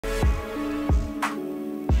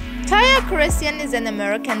Taya Christian is an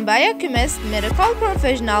American biochemist, medical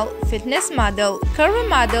professional, fitness model, career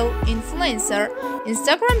model, influencer,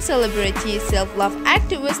 Instagram celebrity, self-love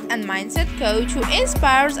activist, and mindset coach who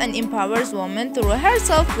inspires and empowers women through her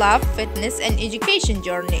self-love, fitness, and education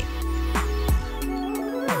journey.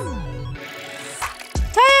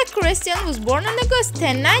 Taya Christian was born on August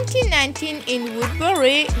 10, 1919 in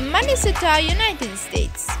Woodbury, Minnesota, United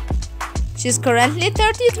States. She is currently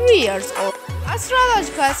 33 years old.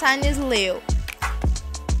 Astrological sign is Leo.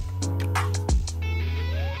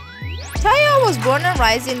 Taya was born and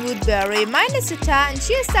raised in Woodbury, Minnesota, and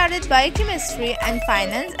she studied biochemistry and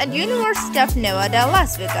finance at University of Nevada,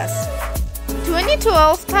 Las Vegas. In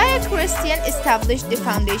 2012, Taya Christian established the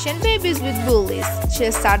foundation Babies with Bullies. She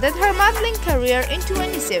started her modeling career in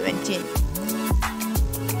 2017.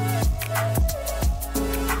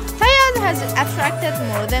 Taya has attracted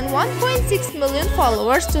more than 1.6 million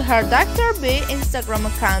followers to her Dr. B Instagram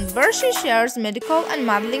account, where she shares medical and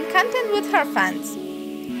modeling content with her fans.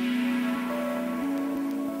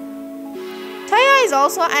 Taya is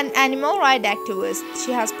also an animal rights activist.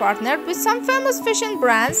 She has partnered with some famous fashion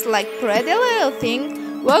brands like Pretty Little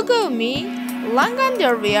Thing, Wogo Me, Long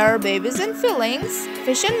Underwear, Babies and Feelings,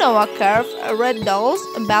 Fashion Nova Curve, Red Dolls,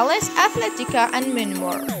 Balance Athletica, and many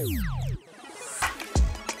more.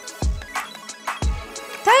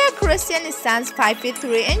 Taya Christian stands 5 feet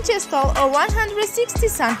 3 inches tall or 160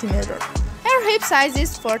 cm. Her hip size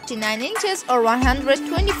is 49 inches or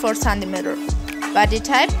 124 cm. Body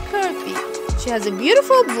type curvy. She has a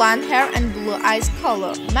beautiful blonde hair and blue eyes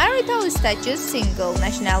color. Marital status single.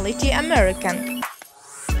 Nationality American.